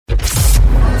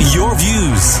your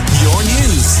views, your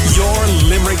news, your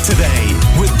Limerick Today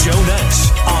with Joe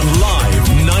Nash on Live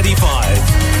 95.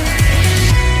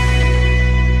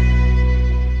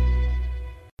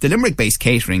 The Limerick-based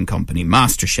catering company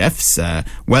MasterChefs,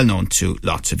 well known to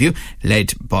lots of you,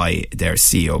 led by their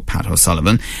CEO Pat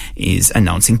O'Sullivan, is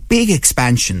announcing big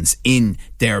expansions in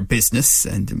their business,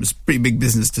 and it was a pretty big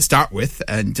business to start with.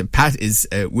 And Pat is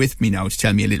with me now to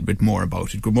tell me a little bit more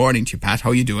about it. Good morning to you, Pat.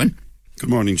 How are you doing? Good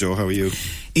morning, Joe. How are you?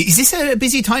 Is this a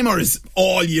busy time, or is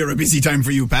all year a busy time for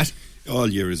you, Pat? All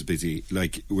year is busy.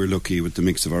 Like, we're lucky with the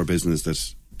mix of our business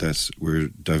that we're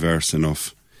diverse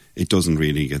enough. It doesn't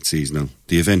really get seasonal.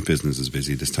 The event business is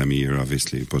busy this time of year,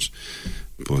 obviously, but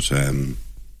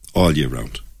all year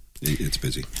round, it's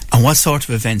busy. And what sort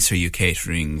of events are you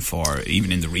catering for,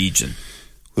 even in the region?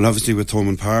 Well, obviously with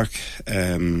Thomond Park,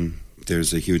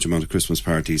 there's a huge amount of Christmas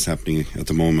parties happening at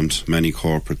the moment, many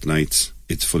corporate nights.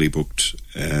 It's fully booked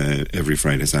every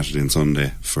Friday, Saturday and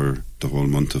Sunday for the whole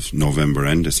month of November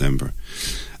and December.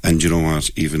 And you know what,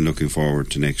 even looking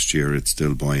forward to next year, it's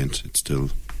still buoyant. It's still,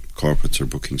 corporates are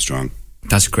booking strong.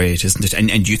 That's great, isn't it?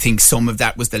 And do you think some of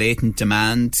that was the latent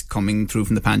demand coming through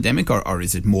from the pandemic, or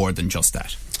is it more than just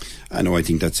that? I know, I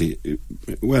think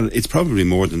it's probably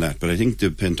more than that, but I think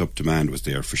the pent-up demand was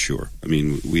there for sure. I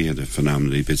mean, we had a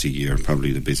phenomenally busy year,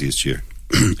 probably the busiest year,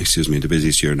 the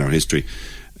busiest year in our history.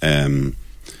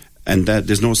 And that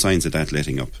there's no signs of that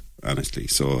letting up, honestly.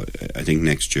 So I think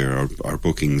next year our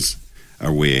bookings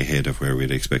are way ahead of where we'd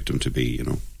expect them to be, you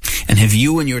know. And have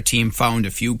you and your team found,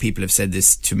 a few people have said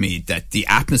this to me, that the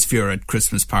atmosphere at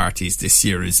Christmas parties this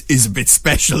year is a bit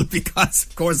special, because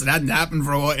of course it hadn't happened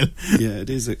for a while. Yeah, it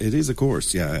is of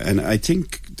course, yeah. And I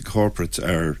think the corporates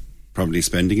are probably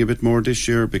spending a bit more this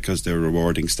year because they're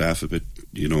rewarding staff a bit,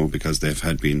 you know, because they've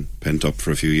had been pent up for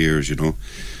a few years, you know.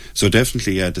 So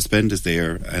definitely, yeah, the spend is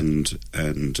there, and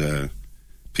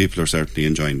people are certainly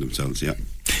enjoying themselves, yeah.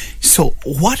 So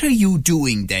what are you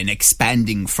doing then,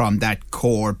 expanding from that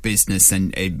core business?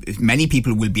 And many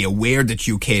people will be aware that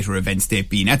you cater events they've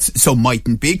been at, so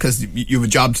mightn't be, because you have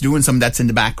a job to do and some that's in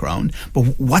the background.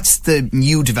 But what's the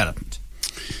new development?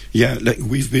 Yeah, like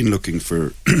we've been looking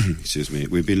for,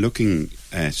 we've been looking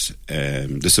at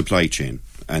the supply chain,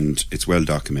 and it's well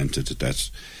documented that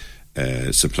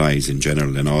supplies in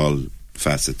general in all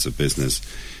facets of business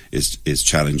is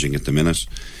challenging at the minute.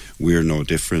 We're no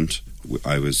different.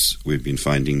 We've been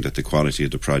finding that the quality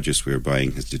of the produce we're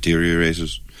buying has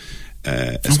deteriorated.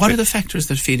 And what are the factors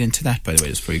that feed into that, by the way,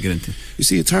 just before you get into? You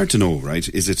see, it's hard to know, right?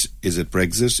 Is it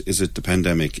Brexit? Is it the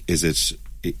pandemic? Is it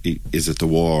the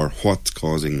war? What's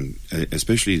causing,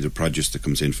 especially the produce that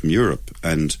comes in from Europe?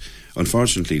 And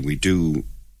unfortunately, we do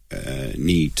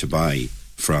need to buy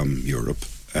from Europe.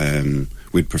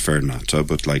 We'd prefer not to,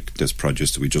 but like, there's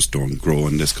produce that we just don't grow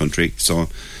in this country. So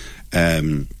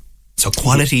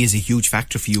quality is a huge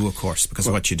factor for you, of course, because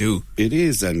of what you do. It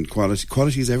is, and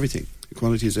quality is everything.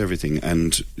 Quality is everything,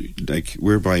 and like,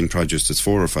 we're buying produce that's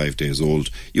 4 or 5 days old.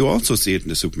 You also see it in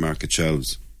the supermarket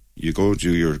shelves. You go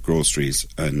do your groceries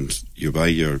and you buy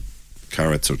your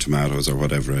carrots or tomatoes or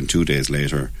whatever, and 2 days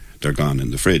later they're gone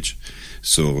in the fridge.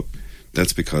 So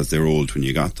that's because they're old when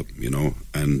you got them, you know.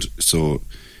 And so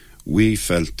we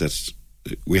felt that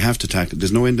we have to tackle.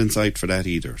 There's no end in sight for that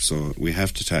either, so we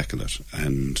have to tackle it.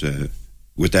 And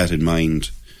with that in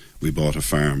mind, we bought a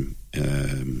farm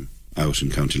out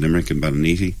in County Limerick in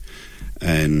Ballinity,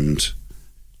 and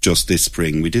just this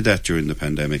spring, we did that during the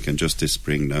pandemic, and just this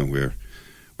spring now we're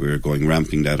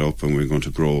ramping that up, and we're going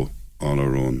to grow all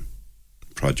our own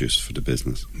produce for the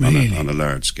business. Really? on a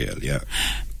large scale. Yeah.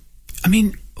 I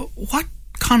mean, what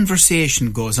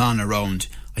conversation goes on around,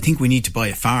 I think we need to buy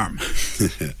a farm?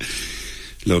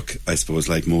 Look, I suppose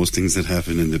like most things that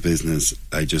happen in the business,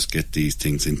 I just get these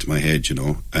things into my head, you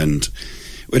know. And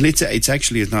well, it's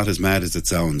actually not as mad as it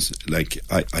sounds. Like,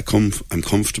 I'm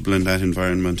comfortable in that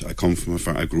environment. I come from a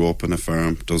farm. I grew up on a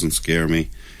farm. It doesn't scare me.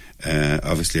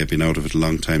 Obviously, I've been out of it a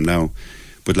long time now.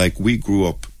 But like, I grew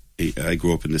up in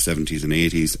the 70s and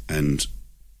 80s, and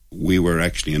we were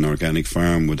actually an organic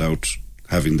farm without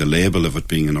having the label of it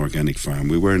being an organic farm.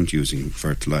 We weren't using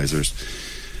fertilisers.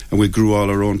 And we grew all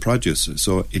our own produce,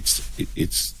 so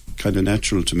it's kind of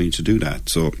natural to me to do that.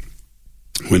 So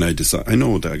when I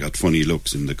know that I got funny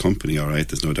looks in the company, all right,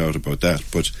 there's no doubt about that.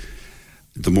 But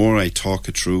the more I talk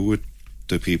it through with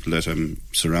the people that I'm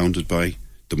surrounded by,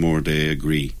 the more they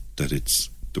agree that it's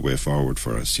the way forward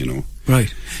for us, you know.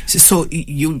 Right. So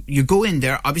you go in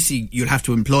there, obviously you'll have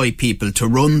to employ people to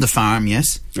run the farm,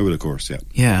 yes? Oh, well, of course, yeah.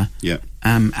 Yeah. Yeah.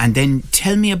 And then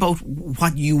tell me about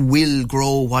what you will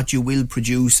grow, what you will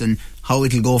produce, and how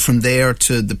it'll go from there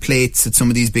to the plates at some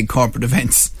of these big corporate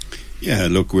events. Yeah,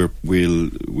 look, we'll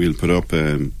put up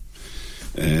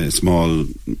a small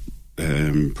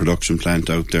production plant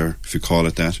out there, if you call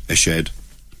it that, a shed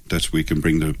that we can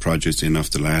bring the produce in off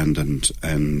the land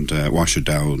and wash it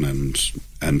down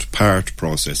and part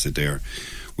process it there.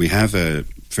 We have a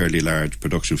fairly large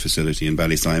production facility in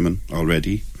Ballysimon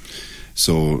already,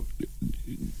 so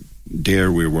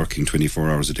there we're working 24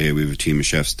 hours a day. We have a team of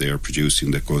chefs there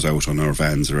producing that goes out on our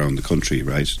vans around the country,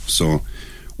 right? So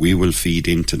we will feed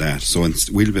into that. So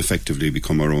we'll effectively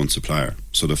become our own supplier.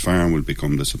 So the farm will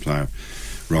become the supplier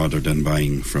rather than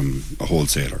buying from a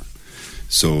wholesaler.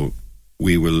 So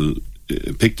we will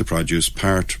pick the produce,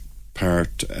 part prepare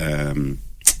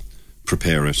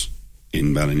it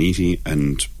in Ballyneety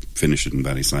and finish it in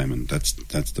Ballysimon.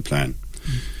 That's the plan.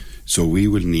 So we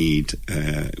will need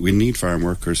farm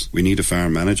workers. We need a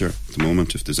farm manager at the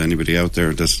moment. If there's anybody out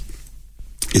there that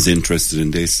is interested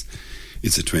in this,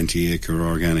 it's a 20-acre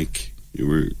organic.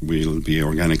 We'll be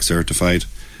organic certified,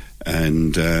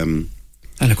 and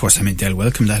of course, I mean, they'll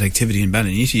welcome that activity in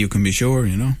Ballyneety. You can be sure,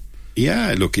 you know.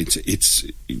 Yeah, look, it's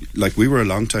like we were a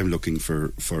long time looking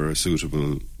for a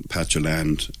suitable patch of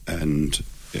land, and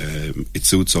it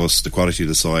suits us. The quality of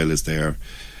the soil is there.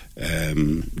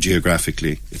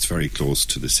 Geographically, it's very close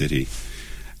to the city,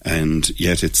 and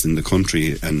yet it's in the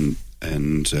country. And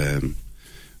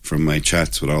from my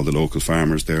chats with all the local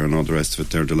farmers there and all the rest of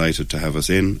it, they're delighted to have us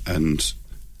in and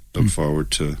look forward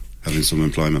to having some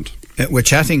employment. We're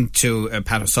chatting to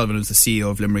Pat O'Sullivan, who's the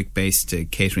CEO of Limerick-based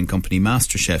catering company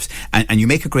MasterChefs, and you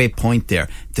make a great point there.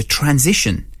 The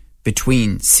transition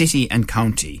between city and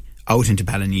county out into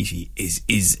Ballyneety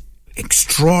is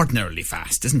extraordinarily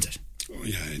fast, isn't it? Oh,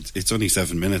 yeah, it's only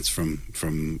 7 minutes from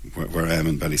where I am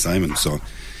in Ballysimon, so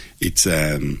it's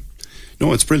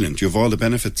it's brilliant. You have all the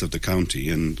benefits of the county,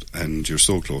 and you're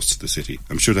so close to the city.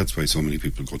 I'm sure that's why so many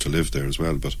people go to live there as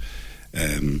well, but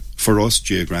for us,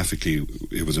 geographically,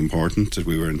 it was important that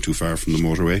we weren't too far from the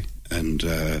motorway, and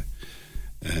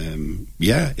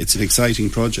it's an exciting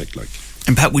project. Like,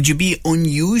 and Pat, would you be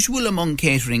unusual among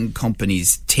catering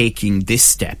companies taking this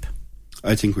step?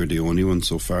 I think we're the only one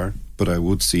so far, but I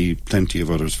would see plenty of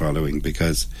others following,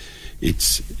 because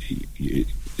it's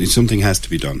something has to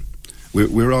be done.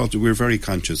 We're very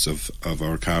conscious of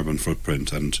our carbon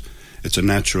footprint, and it's a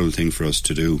natural thing for us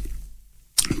to do.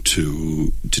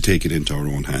 To take it into our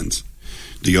own hands.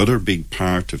 The other big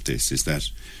part of this is that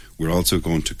we're also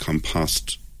going to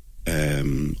compost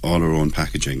all our own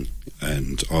packaging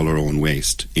and all our own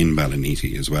waste in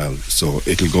Ballyneety as well. So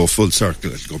it'll go full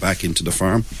circle. It'll go back into the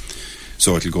farm.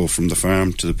 So it'll go from the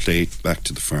farm to the plate, back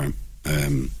to the farm.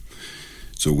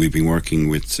 So we've been working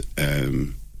with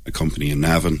a company in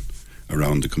Navan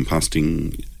around the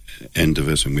composting end of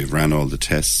it, and we've ran all the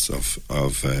tests of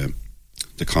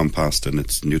the compost and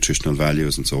its nutritional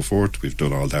values and so forth. We've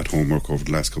done all that homework over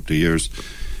the last couple of years.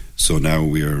 So now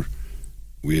we'll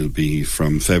be,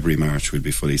 from February, March, we'll be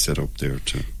fully set up there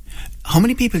too. How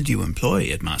many people do you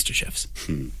employ at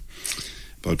MasterChefs?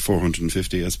 About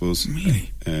 450, I suppose.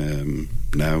 Really?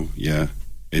 Now, yeah.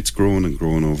 It's grown and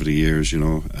grown over the years, you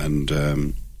know, and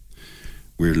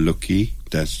we're lucky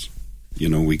that, you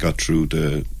know, we got through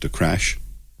the crash.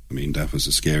 I mean, that was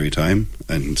a scary time,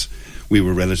 and we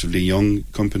were a relatively young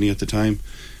company at the time,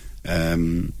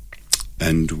 and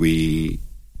we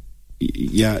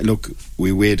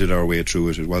waded our way through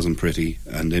it. It wasn't pretty,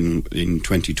 and in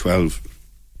 2012,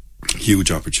 huge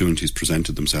opportunities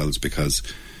presented themselves because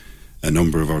a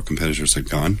number of our competitors had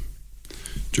gone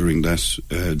during that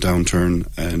downturn,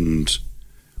 and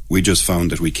we just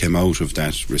found that we came out of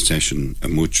that recession a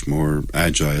much more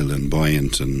agile and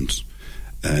buoyant and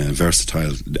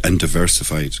versatile and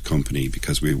diversified company,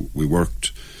 because we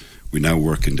now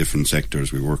work in different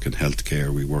sectors. We work in healthcare,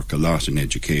 we work a lot in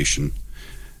education,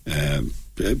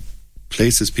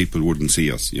 places people wouldn't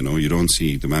see us. You know, you don't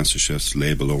see the MasterChefs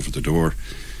label over the door,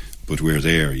 but we're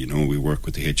there. You know, we work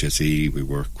with the HSE, we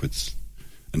work with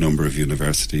a number of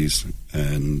universities,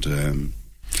 and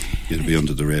it'll be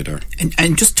under the radar.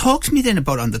 And just talk to me then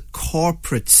about, on the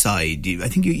corporate side, I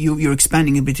think you're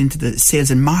expanding a bit into the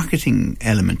sales and marketing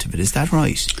element of it. Is that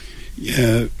right?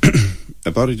 Yeah,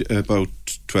 about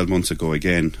 12 months ago,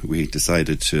 again, we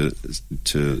decided to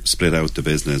split out the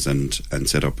business and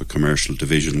set up a commercial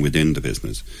division within the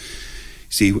business.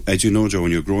 See, as you know, Joe,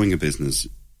 when you're growing a business,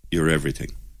 you're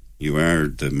everything. You are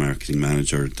the marketing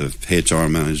manager, the HR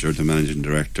manager, the managing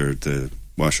director, the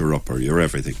washer-upper, you're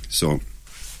everything. So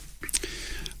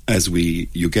as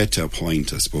you get to a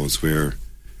point, I suppose, where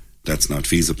that's not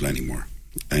feasible anymore,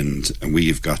 and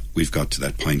we've got to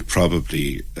that point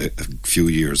probably a few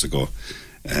years ago,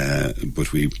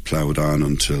 but we ploughed on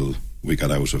until we got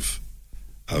out of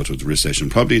out of the recession.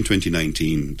 Probably in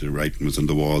 2019, the writing was on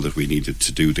the wall that we needed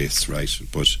to do this, right?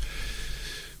 But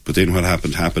then what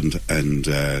happened, and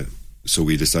so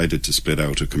we decided to split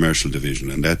out a commercial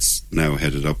division, and that's now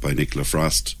headed up by Nicola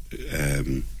Frost.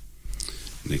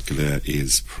 Nicola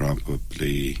is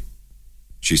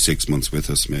she's 6 months with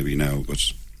us maybe now, but...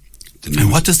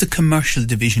 And what does the commercial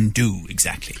division do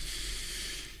exactly?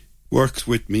 Works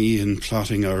with me in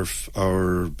plotting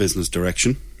our business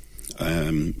direction.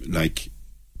 I'm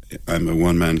a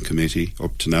one-man committee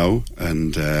up to now,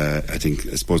 and I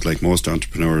suppose like most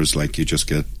entrepreneurs, like, you just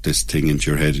get this thing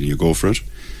into your head and you go for it.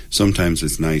 Sometimes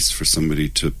it's nice for somebody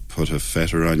to put a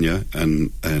fetter on you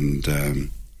and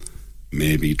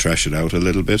maybe trash it out a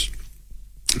little bit.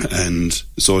 And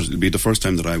so it'll be the first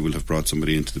time that I will have brought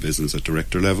somebody into the business at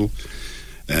director level.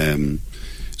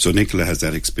 So Nicola has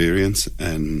that experience,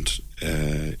 and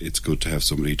it's good to have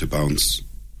somebody to bounce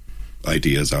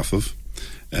ideas off of.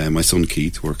 My son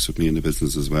Keith works with me in the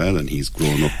business as well, and he's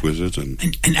grown up with it.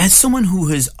 And as someone who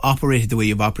has operated the way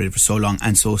you've operated for so long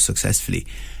and so successfully,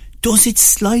 does it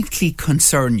slightly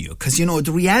concern you? Because,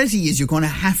 the reality is you're going to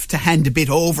have to hand a bit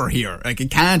over here. Like,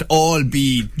 it can't all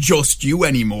be just you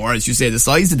anymore, as you say, the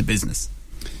size of the business.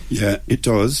 Yeah, it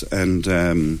does.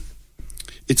 And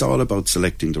it's all about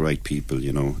selecting the right people,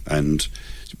 and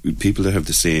people that have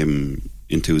the same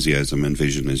enthusiasm and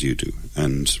vision as you do.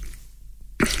 And,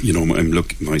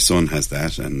 my son has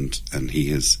that, and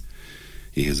he has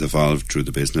evolved through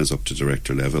the business up to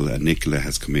director level, and Nicola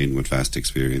has come in with vast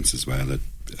experience as well at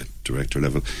director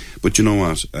level. But you know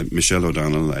what, Michelle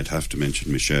O'Donnell, I'd have to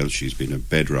mention Michelle. She's been a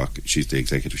bedrock. She's the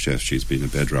executive chef. She's been a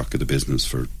bedrock of the business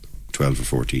for 12 or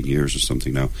 14 years or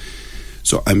something now.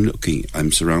 So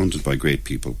I'm surrounded by great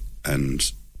people, and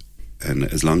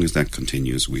as long as that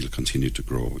continues, we'll continue to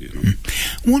grow,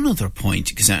 One other point,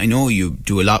 because I know you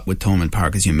do a lot with Thomond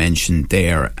Park, as you mentioned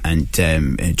there, and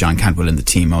John Cantwell and the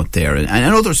team out there, and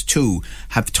others too,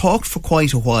 have talked for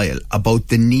quite a while about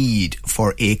the need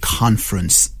for a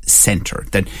conference centre,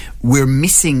 that we're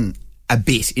missing a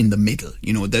bit in the middle,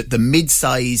 the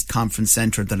mid-sized conference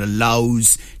centre that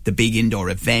allows the big indoor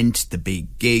event, the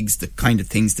big gigs, the kind of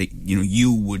things that,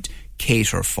 you would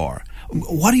cater for.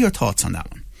 What are your thoughts on that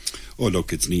one? Oh,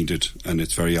 look, it's needed, and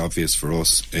it's very obvious for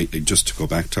us. Just to go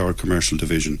back to our commercial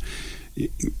division,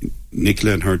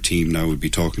 Nicola and her team now would be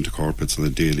talking to corporates on a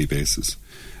daily basis,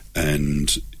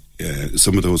 and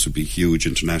some of those would be huge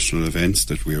international events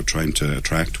that we are trying to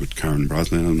attract with Karen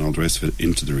Brosnan and all the rest of it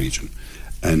into the region.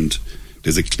 And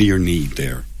there's a clear need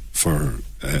there for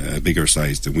a bigger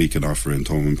size than we can offer in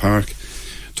Thomond Park.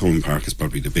 Thomond Park is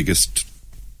probably the biggest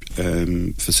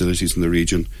facilities in the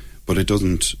region, but it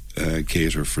doesn't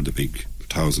cater for the big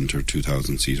 1,000 or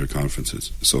 2,000 seater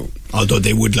conferences. So, although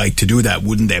they would like to do that,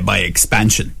 wouldn't they, by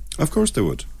expansion? Of course they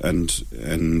would, and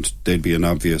they'd be an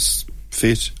obvious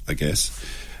fit, I guess.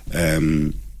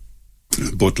 But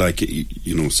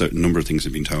certain number of things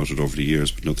have been touted over the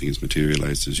years, but nothing has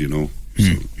materialised, as you know.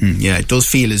 So. Yeah, it does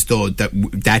feel as though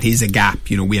that is a gap.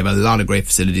 We have a lot of great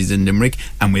facilities in Limerick,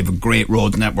 and we have a great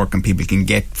road network, and people can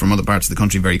get from other parts of the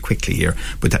country very quickly here.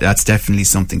 But that's definitely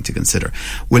something to consider.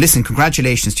 Well, listen,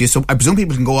 congratulations to you. So I presume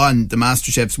people can go on the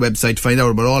MasterChef's website to find out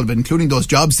about all of it, including those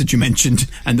jobs that you mentioned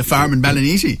and the farm in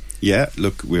Ballinety. Yeah,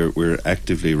 look, we're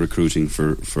actively recruiting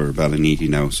for Ballinety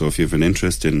now. So if you have an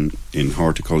interest in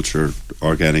horticulture,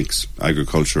 organics,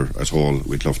 agriculture at all,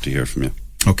 we'd love to hear from you.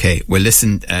 Okay, well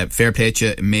listen, fair play to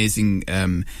you, amazing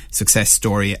success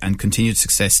story and continued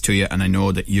success to you, and I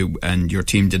know that you and your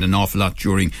team did an awful lot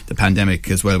during the pandemic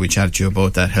as well. We chatted to you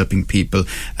about that, helping people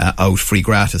out free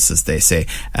gratis, as they say.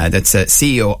 That's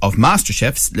CEO of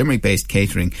MasterChefs, Limerick-based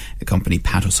catering company,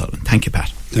 Pat O'Sullivan. Thank you,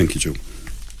 Pat. Thank you, Joe.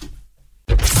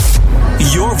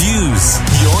 Your views,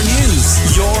 your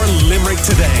news, your Limerick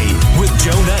Today with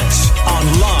Joe Nash.